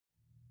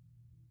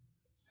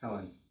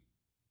Helen,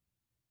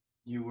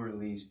 you were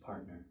Lee's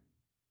partner,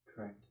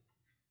 correct?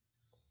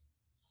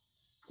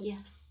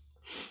 Yes.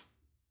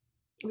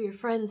 We were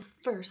friends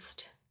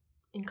first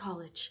in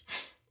college.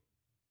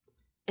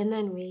 And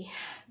then we...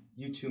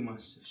 You two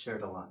must have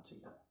shared a lot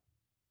together.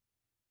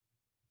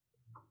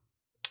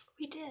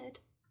 We did.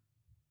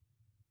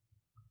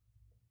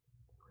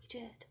 We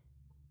did.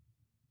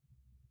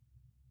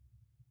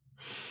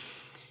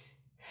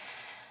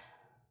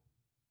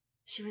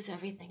 She was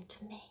everything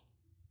to me.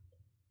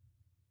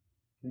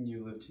 And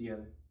you lived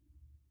together?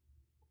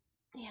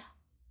 Yeah.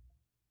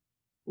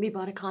 We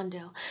bought a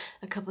condo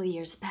a couple of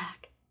years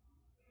back.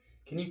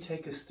 Can you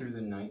take us through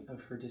the night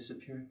of her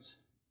disappearance?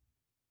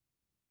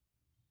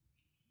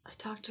 I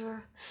talked to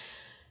her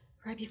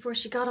right before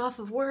she got off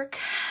of work.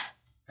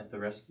 At the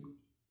rescue?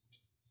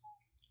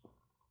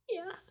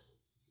 Yeah.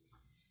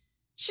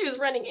 She was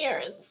running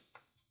errands.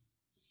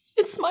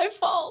 It's my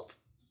fault.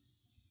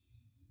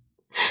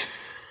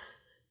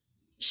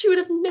 She would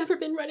have never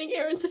been running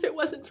errands if it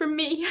wasn't for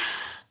me.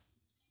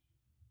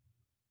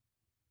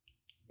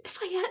 If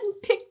I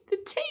hadn't picked the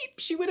tape,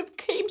 she would have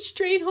came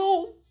straight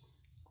home.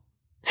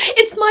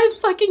 It's my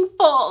fucking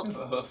fault.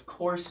 Of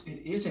course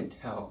it isn't,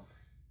 Hel.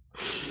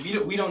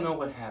 We don't know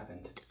what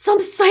happened.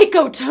 Some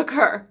psycho took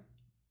her.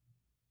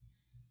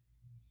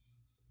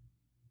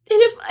 And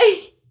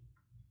if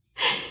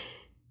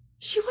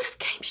she would have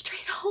came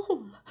straight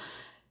home.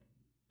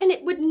 And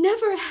it would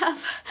never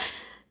have...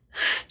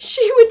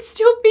 She would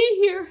still be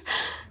here.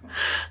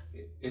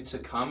 It's a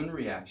common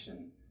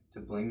reaction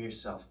to blame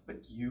yourself,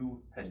 but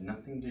you had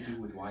nothing to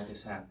do with why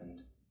this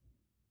happened.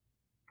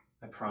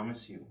 I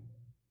promise you,